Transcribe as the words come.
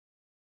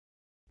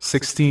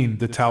16.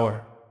 The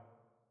Tower.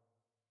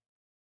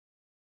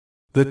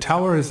 The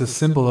tower is a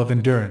symbol of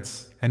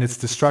endurance, and its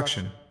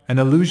destruction, an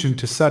allusion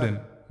to sudden,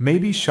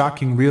 maybe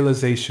shocking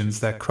realizations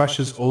that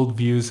crushes old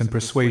views and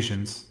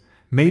persuasions,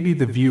 maybe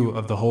the view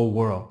of the whole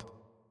world.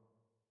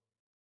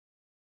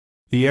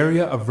 The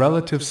area of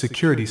relative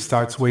security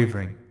starts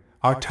wavering.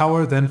 Our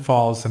tower then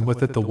falls, and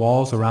with it the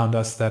walls around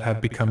us that have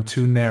become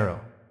too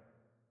narrow.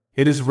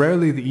 It is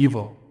rarely the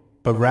evil,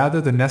 but rather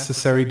the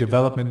necessary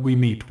development we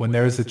meet when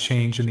there is a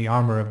change in the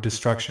armor of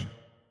destruction.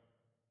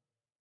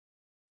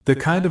 The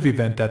kind of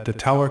event that the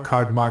Tower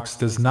card marks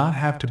does not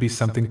have to be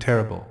something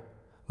terrible,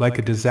 like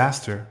a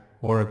disaster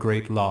or a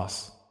great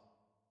loss.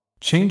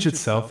 Change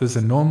itself is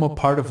a normal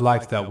part of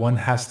life that one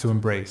has to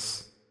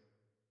embrace.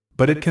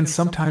 But it can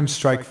sometimes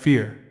strike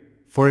fear,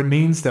 for it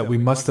means that we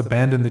must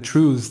abandon the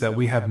truths that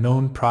we have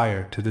known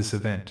prior to this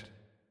event.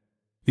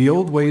 The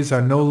old ways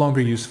are no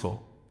longer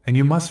useful, and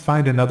you must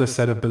find another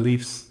set of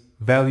beliefs,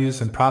 values,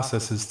 and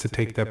processes to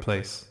take their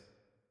place.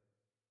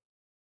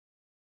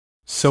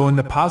 So in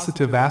the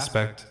positive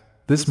aspect,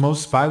 this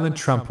most violent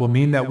trump will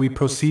mean that we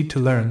proceed to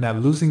learn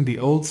that losing the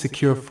old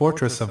secure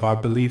fortress of our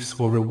beliefs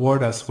will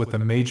reward us with a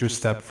major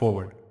step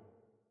forward.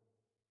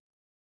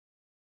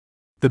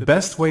 The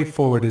best way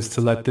forward is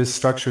to let this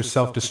structure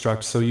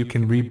self-destruct so you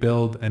can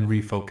rebuild and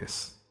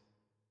refocus.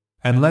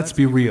 And let's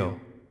be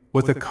real,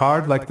 with a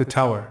card like the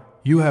Tower,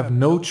 you have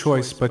no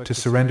choice but to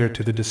surrender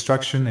to the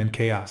destruction and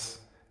chaos,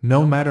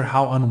 no matter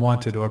how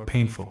unwanted or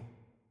painful.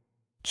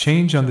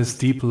 Change on this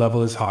deep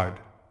level is hard,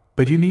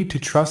 but you need to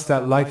trust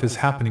that life is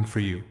happening for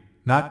you,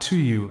 not to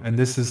you, and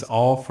this is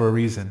all for a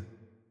reason.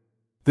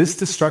 This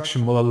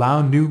destruction will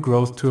allow new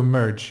growth to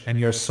emerge and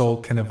your soul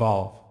can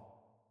evolve.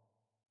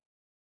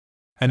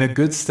 And a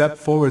good step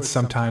forward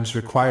sometimes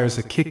requires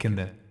a kick in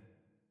the